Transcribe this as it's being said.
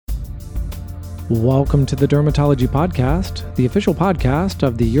Welcome to the Dermatology Podcast, the official podcast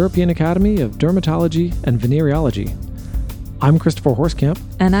of the European Academy of Dermatology and Venereology. I'm Christopher Horskamp.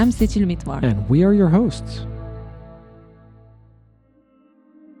 And I'm Cécile Mitwar. And we are your hosts.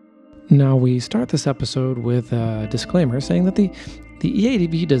 Now, we start this episode with a disclaimer saying that the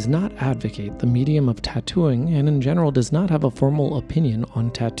EADV does not advocate the medium of tattooing and in general does not have a formal opinion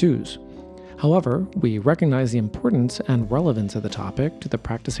on tattoos. However, we recognize the importance and relevance of the topic to the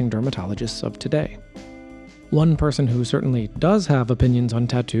practicing dermatologists of today. One person who certainly does have opinions on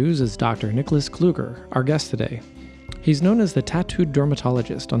tattoos is Dr. Nicolas Kluger, our guest today. He's known as the Tattooed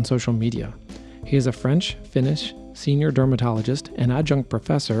Dermatologist on social media. He is a French-Finnish senior dermatologist and adjunct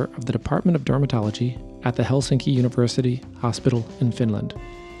professor of the Department of Dermatology at the Helsinki University Hospital in Finland.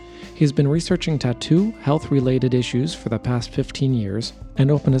 He's been researching tattoo health-related issues for the past 15 years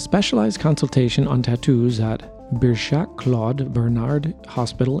and opened a specialized consultation on tattoos at Birchak-Claude Bernard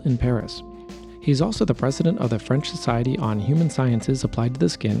Hospital in Paris. He's also the president of the French Society on Human Sciences Applied to the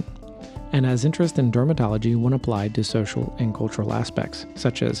Skin and has interest in dermatology when applied to social and cultural aspects,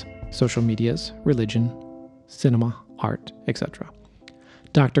 such as social medias, religion, cinema, art, etc.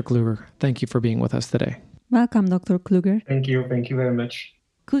 Dr. Kluger, thank you for being with us today. Welcome, Dr. Kluger. Thank you very much.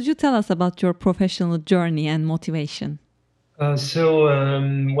 Could you tell us about your professional journey and motivation?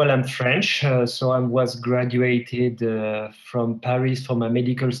 I'm French, so I was graduated from Paris for my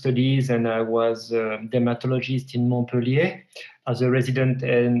medical studies, and I was a dermatologist in Montpellier as a resident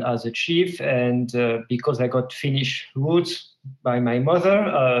and as a chief. And because I got Finnish roots by my mother,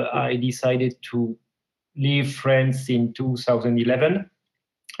 I decided to leave France in 2011.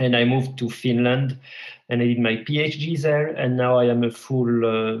 And I moved to Finland and I did my PhD there. And now I am a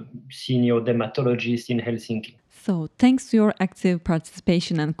full senior dermatologist in Helsinki. So thanks to your active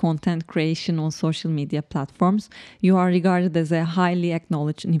participation and content creation on social media platforms, you are regarded as a highly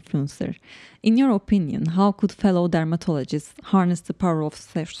acknowledged influencer. In your opinion, how could fellow dermatologists harness the power of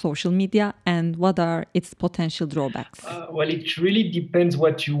social media and what are its potential drawbacks? It really depends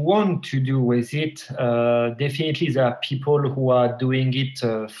what you want to do with it. Definitely there are people who are doing it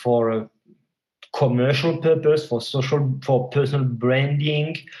for a commercial purpose, for personal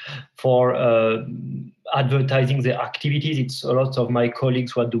branding, for advertising their activities. It's a lot of my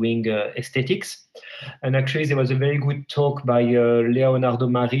colleagues who are doing aesthetics. And actually, there was a very good talk by Leonardo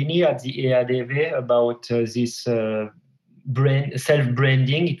Marini at the JEADV about this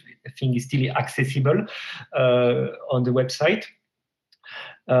self-branding. I think it's still accessible on the website.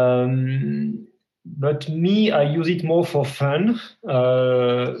 But me, I use it more for fun,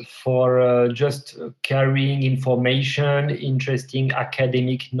 for just carrying information, interesting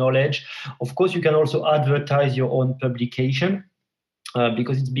academic knowledge. Of course, you can also advertise your own publication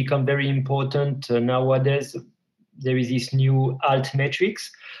because it's become very important nowadays. There is this new alt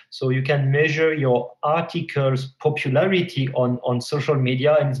metrics. So you can measure your article's popularity on social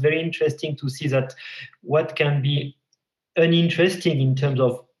media. And it's very interesting to see that what can be uninteresting in terms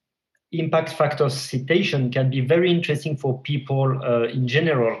of impact factor citation can be very interesting for people in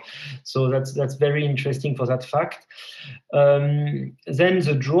general. So that's very interesting for that fact. Then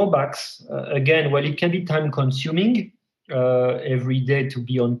the drawbacks, again, it can be time consuming every day to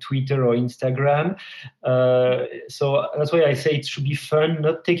be on Twitter or Instagram. So that's why I say it should be fun,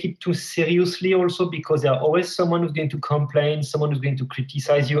 not take it too seriously also, because there's always someone who's going to complain, someone who's going to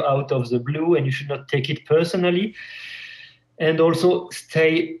criticize you out of the blue, and you should not take it personally. And also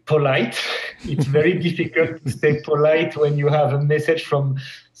stay polite. It's very difficult to stay polite when you have a message from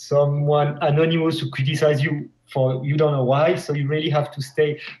someone anonymous who criticizes you for you don't know why. So you really have to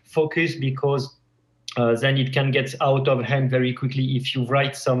stay focused because then it can get out of hand very quickly if you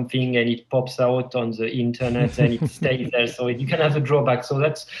write something and it pops out on the internet and it stays there. So you can have a drawback. So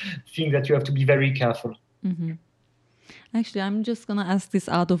that's the thing that you have to be very careful. Mm-hmm. Actually, I'm just going to ask this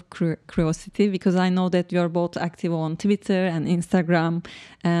out of curiosity because I know that you're both active on Twitter and Instagram.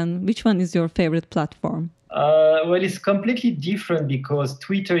 And which one is your favorite platform? It's completely different because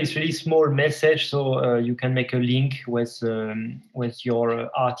Twitter is really small message, so you can make a link with your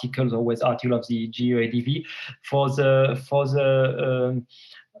articles or with article of the JEADV. For the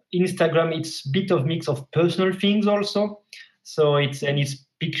Instagram, it's a bit of mix of personal things also. So it's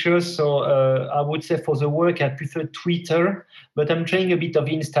pictures. So I would say for the work, I prefer Twitter, but I'm trying a bit of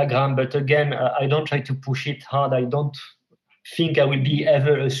Instagram. But again, I don't try to push it hard. I don't think I will be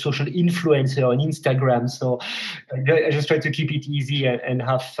ever a social influencer on Instagram. So I just try to keep it easy and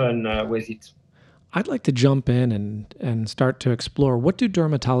have fun with it. I'd like to jump in and start to explore what do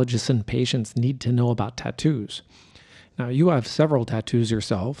dermatologists and patients need to know about tattoos? Now, you have several tattoos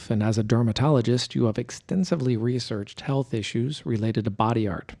yourself, and as a dermatologist, you have extensively researched health issues related to body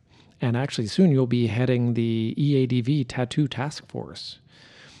art. And actually, soon you'll be heading the EADV Tattoo Task Force.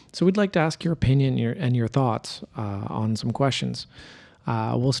 So we'd like to ask your opinion and your thoughts on some questions.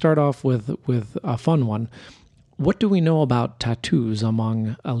 We'll start off with a fun one. What do we know about tattoos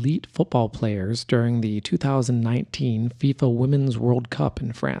among elite football players during the 2019 FIFA Women's World Cup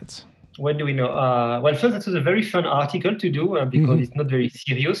in France? What do we know? Well, first, that was a very fun article to do because it's not very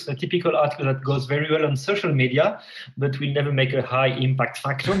serious. A typical article that goes very well on social media, but will never make a high impact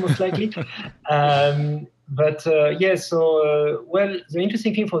factor, most likely. Well, the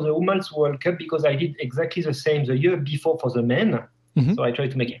interesting thing for the Women's World Cup, because I did exactly the same the year before for the men, so I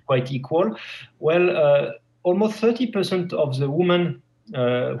tried to make it quite equal. Well, almost 30% of the women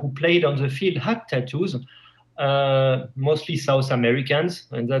who played on the field had tattoos. Mostly South Americans,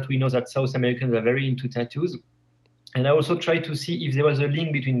 and that we know that South Americans are very into tattoos. And I also tried to see if there was a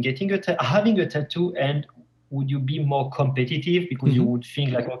link between having a tattoo and would you be more competitive because you would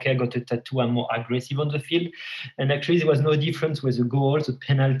think like, okay, I got a tattoo, I'm more aggressive on the field. And actually there was no difference with the goals, the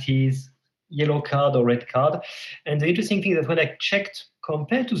penalties, yellow card or red card. And the interesting thing is that when I checked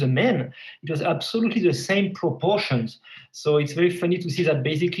compared to the men, it was absolutely the same proportions. So it's very funny to see that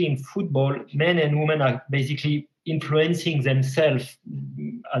basically in football, men and women are basically influencing themselves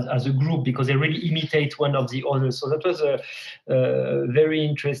as a group because they really imitate one of the others. So that was a very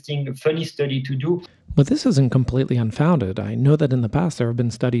interesting, funny study to do. But this isn't completely unfounded. I know that in the past there have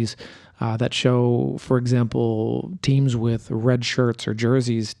been studies that show, for example, teams with red shirts or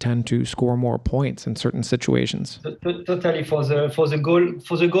jerseys tend to score more points in certain situations. Totally, for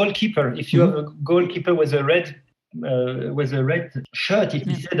the goalkeeper, if you have a goalkeeper with a red shirt, it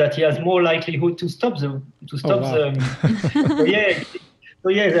is said that he has more likelihood to stop the.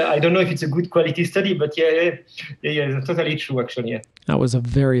 I don't know if it's a good quality study, but it's totally true, actually. Yeah. That was a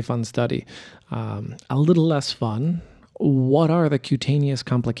very fun study. A little less fun. What are the cutaneous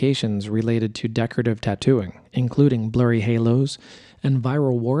complications related to decorative tattooing, including blurry halos and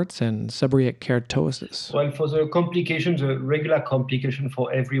viral warts and seborrhoeic keratoses? Well, for the complications, the regular complication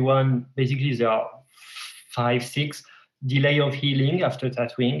for everyone, basically there are 5, 6. Delay of healing after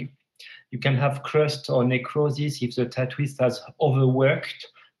tattooing. You can have crust or necrosis if the tattooist has overworked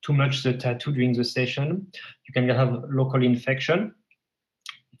too much the tattoo during the session. You can have local infection.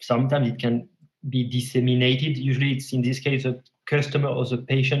 Sometimes it can be disseminated. Usually it's in this case the customer or the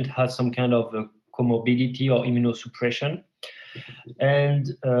patient has some kind of comorbidity or immunosuppression.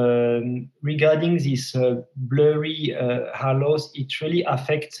 And regarding this blurry halos, it really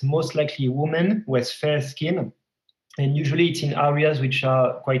affects most likely women with fair skin. And usually it's in areas which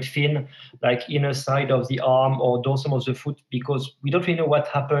are quite thin, like inner side of the arm or dorsum of the foot, because we don't really know what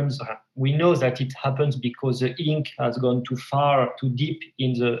happens. We know that it happens because the ink has gone too far, too deep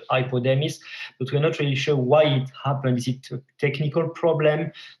in the hypodermis, but we're not really sure why it happened. Is it a technical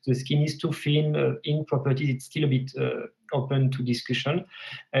problem? The skin is too thin, ink properties, it's still a bit open to discussion.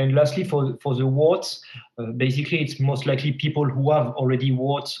 And lastly, for the warts, basically it's most likely people who have already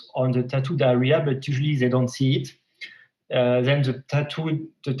warts on the tattooed area, but usually they don't see it. Then the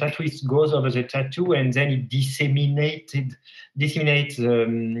tattooist goes over the tattoo and then it disseminates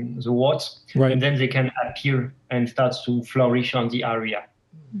the warts, right. And then they can appear and start to flourish on the area.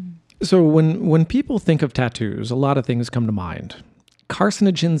 So when people think of tattoos, a lot of things come to mind.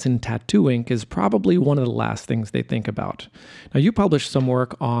 Carcinogens in tattoo ink is probably one of the last things they think about. Now, you published some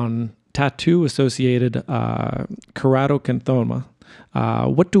work on tattoo-associated keratocanthoma.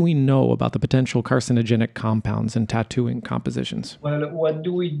 What do we know about the potential carcinogenic compounds in tattooing compositions? Well, what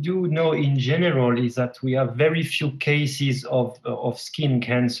do we know in general is that we have very few cases of skin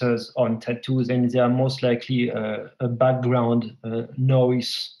cancers on tattoos, and they are most likely a background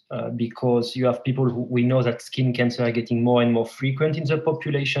noise because you have people who we know that skin cancer are getting more and more frequent in the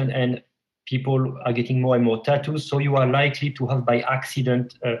population, and people are getting more and more tattoos, so you are likely to have by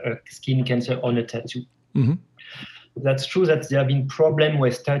accident a skin cancer on a tattoo. Mm-hmm. That's true that there have been problems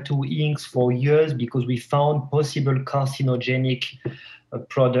with tattoo inks for years because we found possible carcinogenic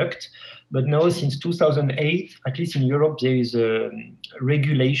product. But now, since 2008, at least in Europe, there is a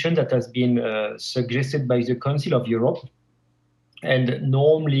regulation that has been suggested by the Council of Europe. And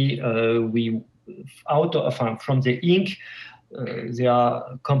normally, from the ink, there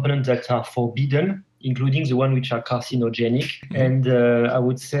are components that are forbidden, including the one which are carcinogenic. Mm-hmm. And I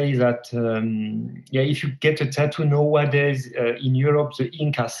would say that, if you get a tattoo nowadays in Europe, the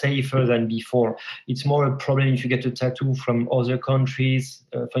ink are safer than before. It's more a problem if you get a tattoo from other countries.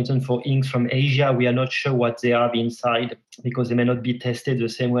 For instance, for inks from Asia, we are not sure what they are inside because they may not be tested the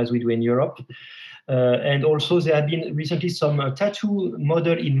same way as we do in Europe. And also there have been recently some tattoo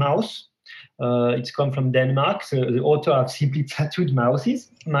model in mouse It's come from Denmark. So the author have simply tattooed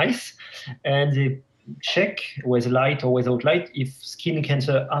mice, and they check with light or without light if skin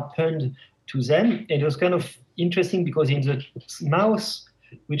cancer happened to them. And it was kind of interesting because in the mouse,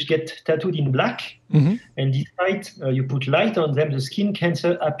 which get tattooed in black, and despite you put light on them, the skin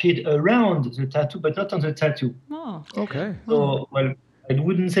cancer appeared around the tattoo, but not on the tattoo. Oh, okay. So, well, I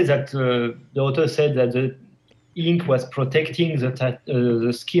wouldn't say that the author said that the ink was protecting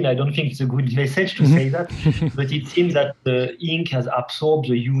the skin. I don't think it's a good message to say that, but it seems that the ink has absorbed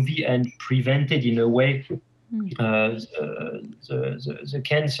the UV and prevented, in a way, the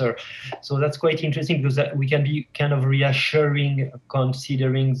cancer. So that's quite interesting, because we can be kind of reassuring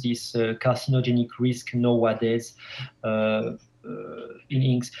considering this carcinogenic risk nowadays in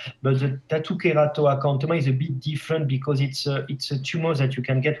inks. But the tattoo keratoacanthoma is a bit different, because it's a tumor that you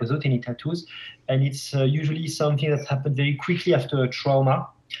can get without any tattoos, and it's usually something that happened very quickly after a trauma.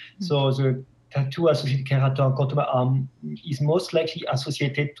 So the tattoo-associated keratoacanthoma is most likely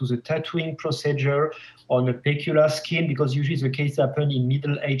associated to the tattooing procedure on a peculiar skin, because usually the case happens in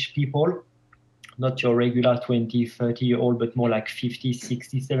middle-aged people, not your regular 20, 30-year-old, but more like 50,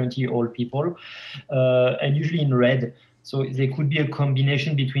 60, 70-year-old people, and usually in red. So there could be a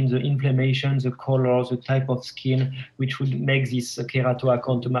combination between the inflammation, the color, the type of skin, which would make this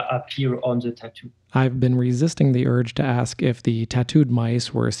keratoacanthoma appear on the tattoo. I've been resisting the urge to ask if the tattooed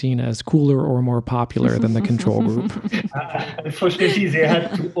mice were seen as cooler or more popular than the control group. Unfortunately, they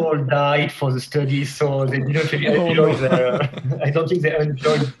had to all die for the study, so they didn't really enjoy I don't think they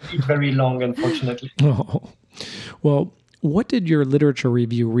enjoyed it very long, unfortunately. Oh. Well, what did your literature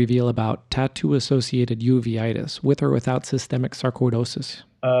review reveal about tattoo-associated uveitis, with or without systemic sarcoidosis?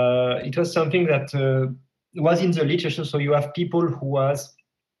 It was something that was in the literature. So you have people who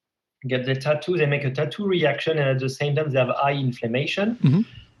get the tattoo, they make a tattoo reaction, and at the same time they have eye inflammation.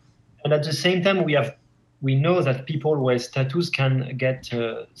 And at the same time we know that people with tattoos can get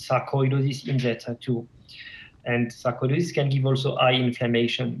sarcoidosis in their tattoo. And sarcoidosis can give also eye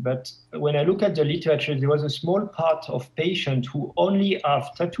inflammation. But when I look at the literature, there was a small part of patients who only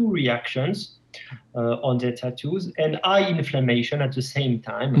have tattoo reactions on their tattoos and eye inflammation at the same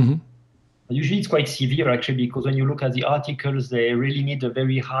time. Usually it's quite severe, actually, because when you look at the articles, they really need a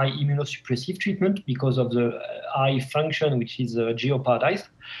very high immunosuppressive treatment because of the eye function, which is jeopardized.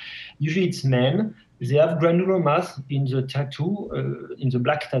 Usually it's men. They have granulomas in the tattoo, in the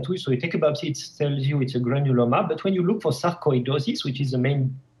black tattoo. So you take a biopsy, it tells you it's a granuloma. But when you look for sarcoidosis, which is the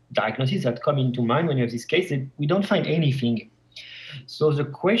main diagnosis that come into mind when you have this case, we don't find anything. So the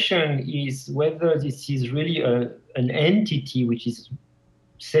question is whether this is really an entity which is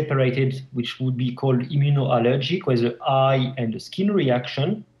separated, which would be called immunoallergic, with the eye and the skin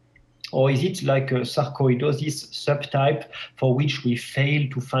reaction, or is it like a sarcoidosis subtype for which we fail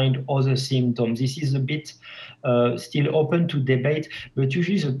to find other symptoms? This is a bit still open to debate, but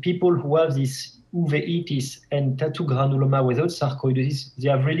usually the people who have this uveitis and tattoo granuloma without sarcoidosis,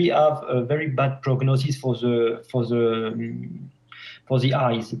 they really have a very bad prognosis for the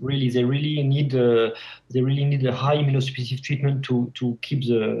eyes. Really, they really need a high immunosuppressive treatment to keep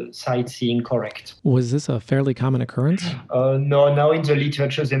the sight seeing correct. Was this a fairly common occurrence? No, now in the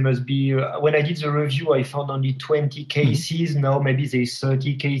literature there must be, when I did the review, I found only 20 cases. Now maybe there's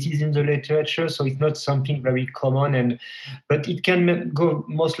 30 cases in the literature, so it's not something very common, but it can go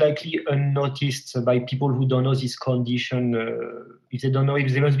most likely unnoticed by people who don't know this condition. If they don't know,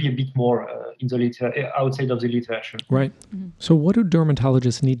 if there must be a bit more in the outside of the literature. Right. So what do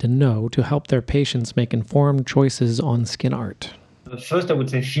dermatologists need to know to help their patients make informed choices on skin art? First, I would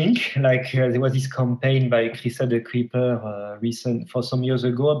say think. There was this campaign by Christa de Creeper for some years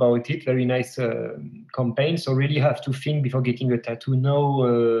ago about it. Very nice campaign. So really have to think before getting a tattoo.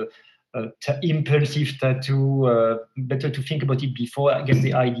 No impulsive tattoo. Better to think about it before, get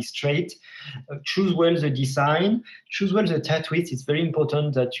the ID straight. Choose well the design. Choose well the tattooist. It's very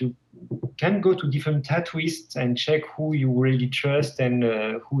important that you can go to different tattooists and check who you really trust and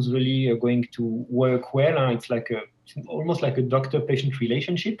who's really going to work well. It's almost like a doctor-patient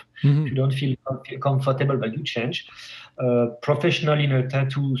relationship. If you don't feel comfortable, but you change. Professional in a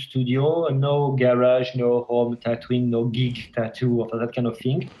tattoo studio, no garage, no home tattooing, no gig tattoo, or that kind of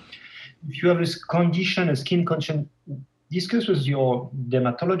thing. If you have a skin condition, discuss with your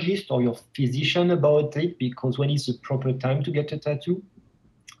dermatologist or your physician about it, because when is the proper time to get a tattoo?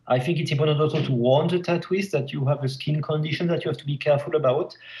 I think it's important also to warn the tattooist that you have a skin condition that you have to be careful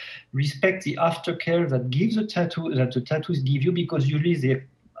about. Respect the aftercare that the tattooist give you, because usually they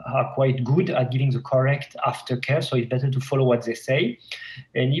are quite good at giving the correct aftercare, so it's better to follow what they say.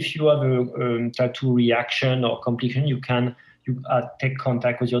 And if you have a tattoo reaction or complication, you can you take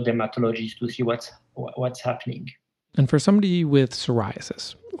contact with your dermatologist to see what's happening. And for somebody with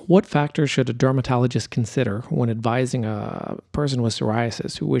psoriasis, what factors should a dermatologist consider when advising a person with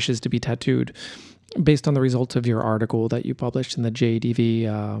psoriasis who wishes to be tattooed based on the results of your article that you published in the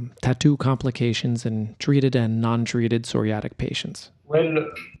JEADV, Tattoo Complications in Treated and Non-Treated Psoriatic Patients? Well,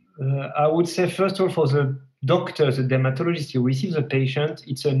 I would say, first of all, for the doctor, the dermatologist who receives a patient,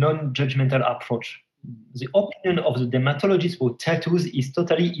 it's a non-judgmental approach. The opinion of the dermatologist for tattoos is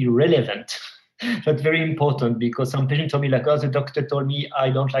totally irrelevant. That's very important, because some patients tell me, like, oh, the doctor told me I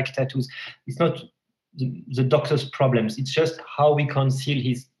don't like tattoos. It's not the doctor's problems. It's just how we conceal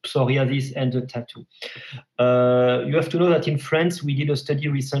his psoriasis and the tattoo. You have to know that in France, we did a study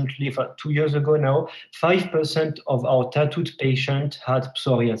recently, 2 years ago now, 5% of our tattooed patients had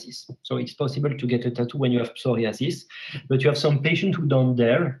psoriasis. So it's possible to get a tattoo when you have psoriasis, but you have some patients who don't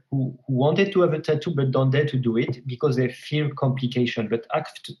dare, who wanted to have a tattoo but don't dare to do it because they fear complication. But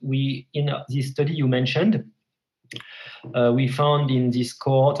in this study you mentioned, we found in this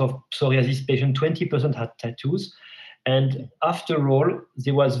cohort of psoriasis patients, 20% had tattoos. And after all,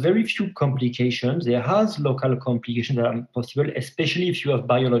 there was very few complications. There has local complications that are possible, especially if you have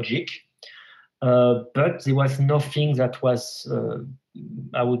biologic. But there was nothing that was,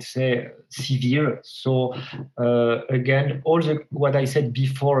 I would say, severe. So again, what I said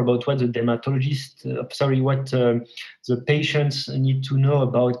before about what the dermatologist, what the patients need to know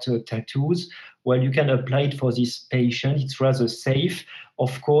about tattoos, well, you can apply it for this patient. It's rather safe.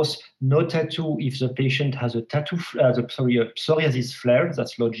 Of course, no tattoo if the patient has a psoriasis flare.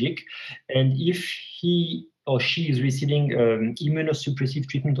 That's logic. And if he or she is receiving immunosuppressive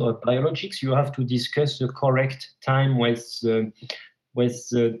treatment or biologics, you have to discuss the correct time with the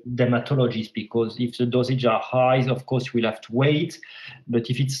dermatologist, because if the dosage are high, of course, we'll have to wait.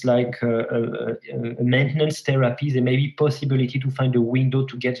 But if it's like a maintenance therapy, there may be possibility to find a window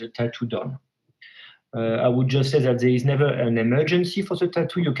to get the tattoo done. I would just say that there is never an emergency for the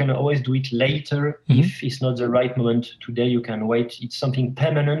tattoo. You can always do it later. If it's not the right moment today, you can wait. It's something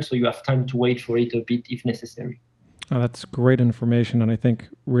permanent, so you have time to wait for it a bit if necessary. Oh, that's great information, and I think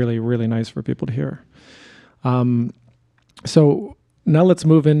really, really nice for people to hear. So now let's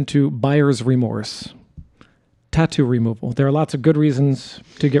move into buyer's remorse. Tattoo removal. There are lots of good reasons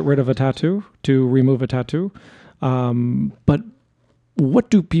to get rid of a tattoo, to remove a tattoo, but what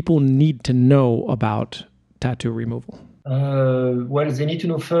do people need to know about tattoo removal? Well, they need to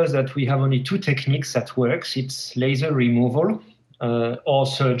know first that we have only two techniques that works. It's laser removal or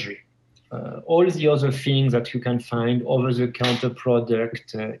surgery. All the other things that you can find, over-the-counter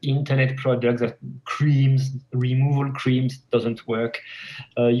product, internet products, creams, removal creams, doesn't work.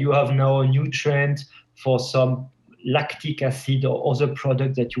 You have now a new trend for some lactic acid or other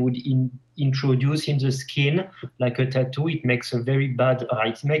product that you would introduce in the skin, like a tattoo. It makes a very bad,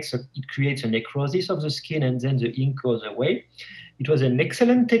 it creates a necrosis of the skin, and then the ink goes away. It was an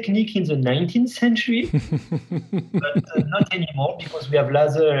excellent technique in the 19th century, but not anymore, because we have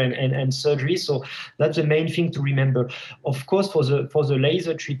laser and surgery. So that's the main thing to remember. Of course, for the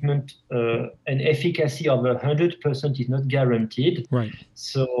laser treatment, an efficacy of 100% is not guaranteed. Right.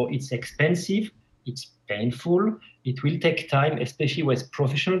 So it's expensive. It's painful. It will take time, especially with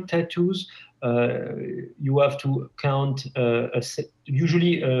professional tattoos. You have to count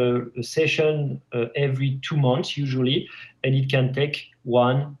usually a session every 2 months, usually, and it can take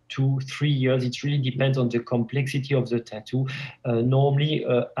 1, 2, 3 years. It really depends on the complexity of the tattoo. Normally,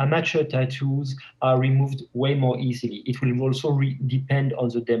 amateur tattoos are removed way more easily. It will also depend on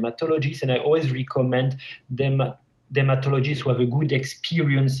the dermatologist, and I always recommend dermatologists who have a good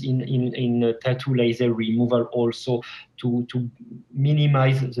experience in tattoo laser removal also to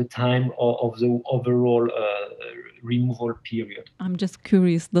minimize the time of the overall removal period. I'm just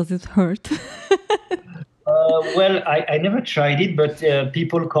curious, does it hurt? Well, I never tried it, but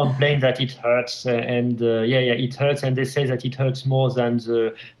people complain that it hurts, and it hurts, and they say that it hurts more than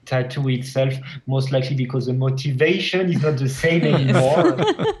the tattoo itself, most likely because the motivation is not the same anymore.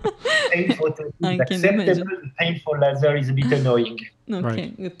 Pain for tattoo is acceptable. Pain for laser is a bit annoying. Okay,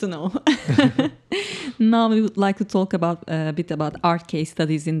 Right. Good to know. Now we would like to talk a bit about art case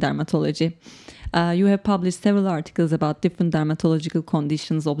studies in dermatology. You have published several articles about different dermatological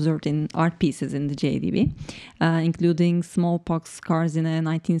conditions observed in art pieces in the JEADV, including smallpox scars in a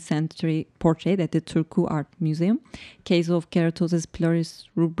 19th century portrait at the Turku Art Museum, case of keratoses pleuris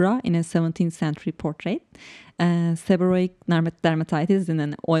rubra in a 17th century portrait, seborrhoeic dermatitis in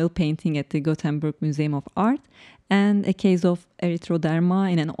an oil painting at the Gothenburg Museum of Art, and a case of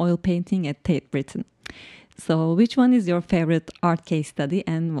erythroderma in an oil painting at Tate Britain. So which one is your favorite art case study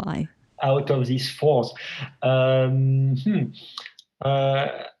and why? out of these fours?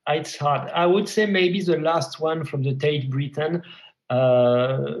 It's hard. I would say maybe the last one from the Tate Britain,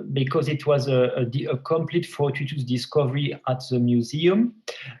 because it was a complete fortuitous discovery at the museum.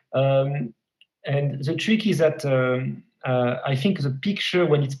 And the trick is that I think the picture,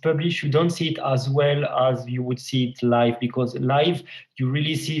 when it's published, you don't see it as well as you would see it live, because live, you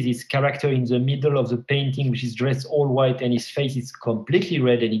really see this character in the middle of the painting, which is dressed all white, and his face is completely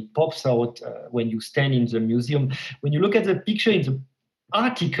red, and it pops out when you stand in the museum. When you look at the picture in the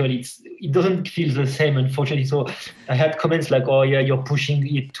article, it doesn't feel the same, unfortunately. So I had comments like, "Oh yeah, you're pushing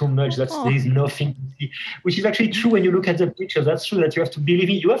it too much. There's nothing to see," which is actually true when you look at the picture. That's true that you have to believe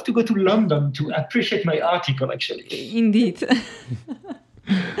it. You have to go to London to appreciate my article, actually. Indeed.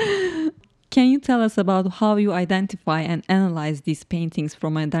 Can you tell us about how you identify and analyze these paintings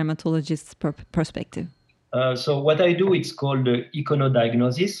from a dermatologist's perspective? So what I do, it's called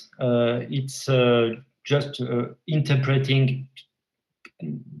iconodiagnosis. It's just interpreting,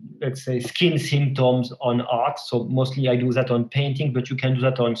 let's say, skin symptoms on art. So mostly I do that on painting, but you can do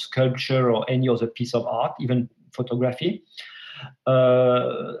that on sculpture or any other piece of art, even photography.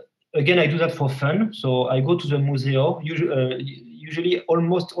 Again, I do that for fun. So I go to the museum. Usually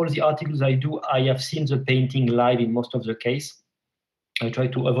almost all the articles I do, I have seen the painting live in most of the case. I try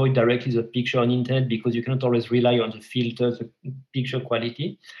to avoid directly the picture on internet, because you cannot always rely on the filters, the picture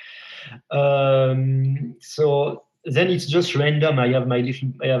quality. So then it's just random. I have a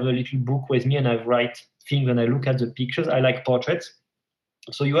little book with me, and I write things when I look at the pictures. I like portraits.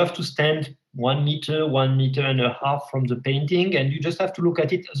 So you have to stand 1 meter, 1.5 meters from the painting, and you just have to look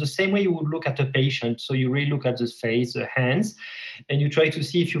at it the same way you would look at a patient. So you really look at the face, the hands, and you try to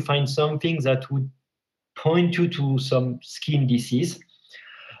see if you find something that would point you to some skin disease.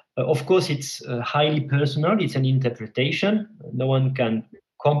 Of course, it's highly personal. It's an interpretation. No one can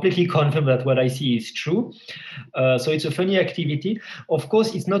completely confirm that what I see is true. So it's a funny activity. Of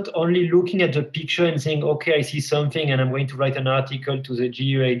course, it's not only looking at the picture and saying, okay, I see something and I'm going to write an article to the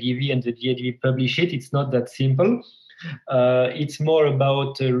JEADV and the JEADV publish it. It's not that simple. It's more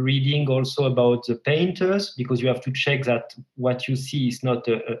about reading also about the painters, because you have to check that what you see is not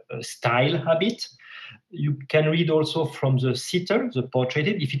a style habit. You can read also from the sitter, the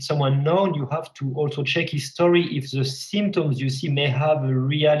portraited. If it's someone known, you have to also check his story, if the symptoms you see may have a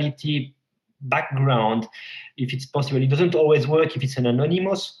reality background, if it's possible. It doesn't always work if it's an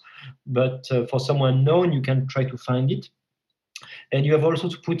anonymous, but for someone known, you can try to find it. And you have also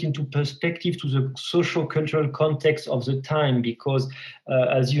to put into perspective to the social cultural context of the time, because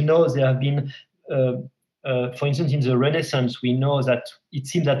as you know, there have been for instance, in the Renaissance, we know that it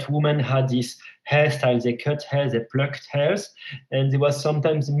seemed that women had this hairstyle. They cut hair, they plucked hairs, and there was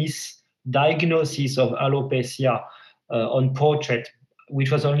sometimes misdiagnosis of alopecia on portrait,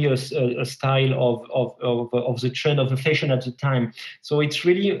 which was only a style of the trend of the fashion at the time. So it's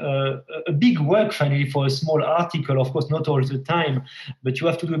really a big work, finally, for a small article. Of course, not all the time, but you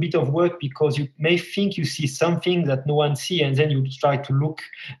have to do a bit of work, because you may think you see something that no one sees, and then you try to look,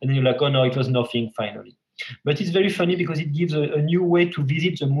 and then you're like, oh no, it was nothing, finally. But it's very funny, because it gives a new way to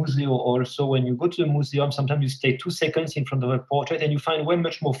visit the museum also. When you go to the museum, sometimes you stay 2 seconds in front of a portrait, and you find way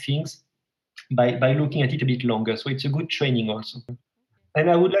much more things by looking at it a bit longer. So it's a good training also. And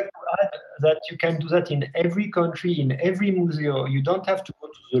I would like to add that you can do that in every country, in every museum. You don't have to go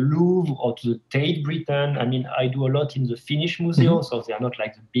to the Louvre or to the Tate Britain. I mean, I do a lot in the Finnish museum, so they are not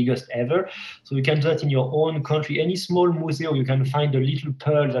like the biggest ever. So you can do that in your own country. Any small museum, you can find a little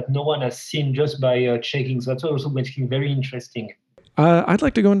pearl that no one has seen just by checking. So that's also making very interesting. I'd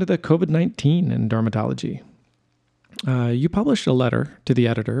like to go into the COVID-19 in dermatology. You published a letter to the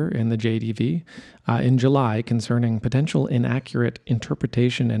editor in the JEADV in July concerning potential inaccurate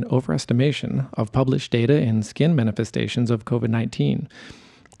interpretation and overestimation of published data in skin manifestations of COVID-19.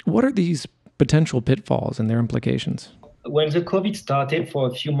 What are these potential pitfalls and their implications? When the COVID started, for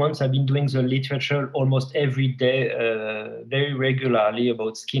a few months, I've been doing the literature almost every day, very regularly,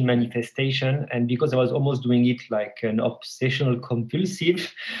 about skin manifestation. And because I was almost doing it like an obsessional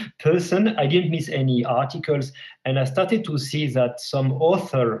compulsive person, I didn't miss any articles. And I started to see that some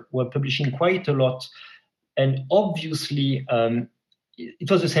authors were publishing quite a lot. And obviously,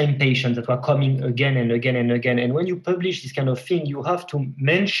 it was the same patients that were coming again and again and again. And when you publish this kind of thing, you have to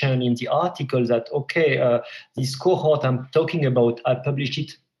mention in the article that, okay, this cohort I'm talking about, I published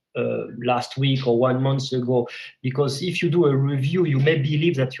it last week or 1 month ago, because if you do a review, you may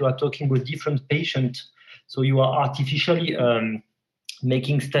believe that you are talking with different patients. So you are artificially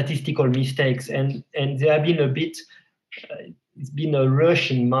making statistical mistakes. And there have been a bit... it's been a rush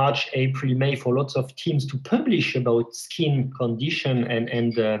in March, April, May for lots of teams to publish about skin condition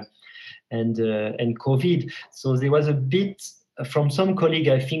and COVID. So there was a bit. From some colleagues,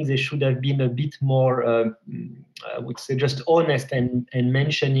 I think they should have been a bit more, I would say, just honest and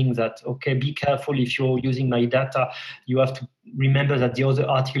mentioning that, okay, be careful if you're using my data. You have to remember that the other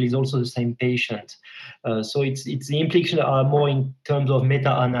article is also the same patient. So it's the implications are more in terms of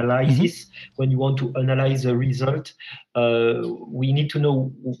meta-analysis. When you want to analyze a result, we need to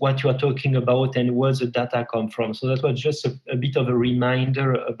know what you are talking about and where the data come from. So that was just a bit of a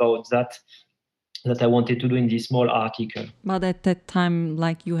reminder about that I wanted to do in this small article. But at that time,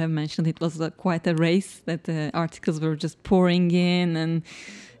 like you have mentioned, it was quite a race that the articles were just pouring in and...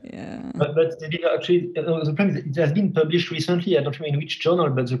 But actually, the problem is it has been published recently. I don't know in which journal,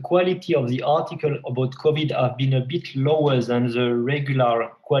 but the quality of the article about COVID have been a bit lower than the regular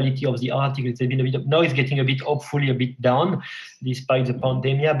quality of the article. It's been a bit now it's getting a bit, hopefully, a bit down, despite the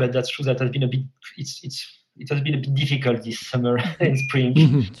pandemic. But that's true that has been a bit. It has been a bit difficult this summer and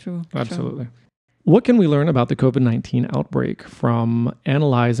spring. True. Absolutely. What can we learn about the COVID-19 outbreak from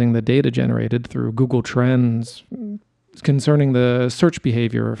analyzing the data generated through Google Trends concerning the search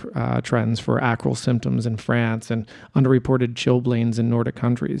behavior trends for acral symptoms in France and underreported chilblains in Nordic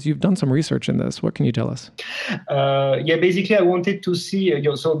countries? You've done some research in this. What can you tell us? Basically, I wanted to see.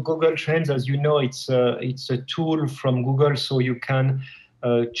 So Google Trends, as you know, it's a tool from Google, so you can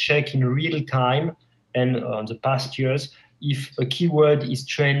check in real time and on the past years if a keyword is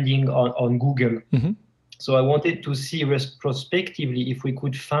trending on Google. So I wanted to see retrospectively if we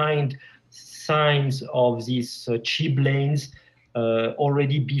could find signs of these chilblains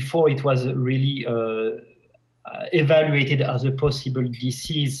already before it was really evaluated as a possible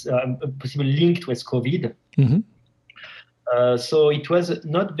disease, a possible link with COVID. So it was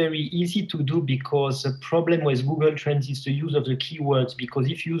not very easy to do because the problem with Google Trends is the use of the keywords, because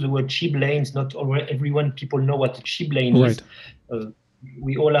if you use the word chilblains, not people know what a chilblain is.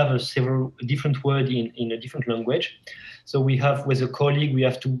 We all have several different words in a different language. So we have, with a colleague, we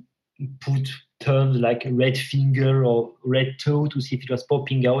have to put terms like red finger or red toe to see if it was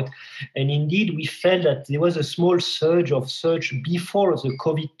popping out. And indeed, we felt that there was a small surge of search before the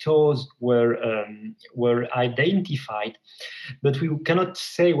COVID toes were identified. But we cannot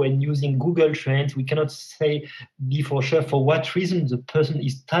say, when using Google Trends, we cannot say be for sure for what reason the person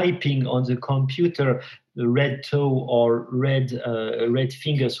is typing on the computer the red toe or red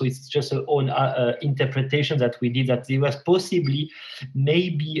finger. So it's just our own interpretation that we did, that there was possibly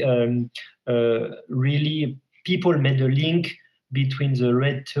maybe really people made a link between the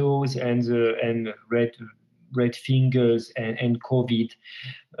red toes and red fingers and COVID.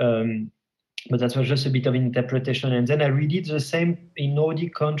 But that was just a bit of interpretation. And then I redid the same in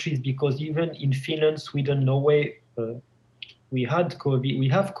Nordic countries, because even in Finland, Sweden, Norway, we have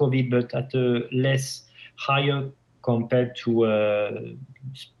COVID, but at a less higher compared to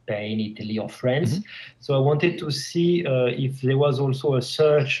Spain, Italy, or France. So I wanted to see if there was also a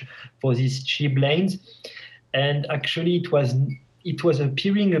search for these chilblains. And actually it was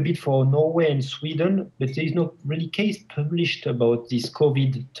appearing a bit for Norway and Sweden, but there is no really case published about these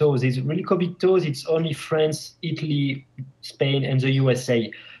COVID toes. It's really COVID toes, it's only France, Italy, Spain, and the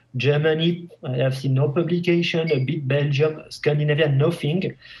USA. Germany, I have seen no publication, a bit Belgium, Scandinavia,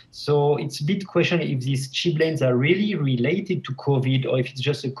 nothing. So it's a bit question if these chilblains are really related to COVID or if it's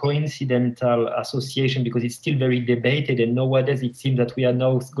just a coincidental association, because it's still very debated. And nowadays it seems that we are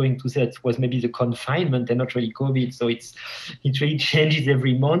now going to say it was maybe the confinement and not really COVID. So it really changes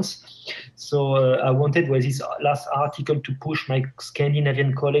every month. So I wanted with this last article to push my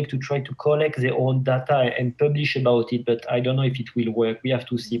Scandinavian colleague to try to collect their own data and publish about it. But I don't know if it will work. We have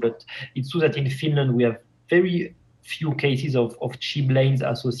to see. But it's true that in Finland we have very few cases of chilblains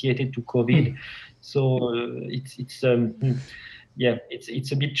associated to COVID. So it's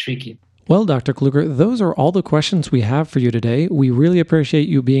a bit tricky. Well, Dr. Kluger, those are all the questions we have for you today. We really appreciate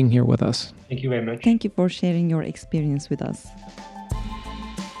you being here with us. Thank you very much. Thank you for sharing your experience with us.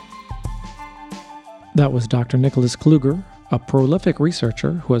 That was Dr. Nicolas Kluger, a prolific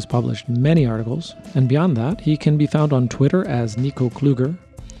researcher who has published many articles, and beyond that, he can be found on Twitter as Nico Kluger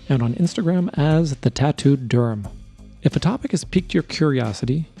and on Instagram as the Tattooed Derm. If a topic has piqued your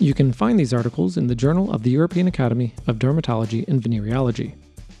curiosity, you can find these articles in the Journal of the European Academy of Dermatology and Venereology.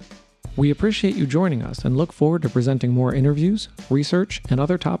 We appreciate you joining us and look forward to presenting more interviews, research, and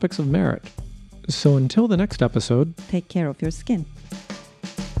other topics of merit. So until the next episode, take care of your skin.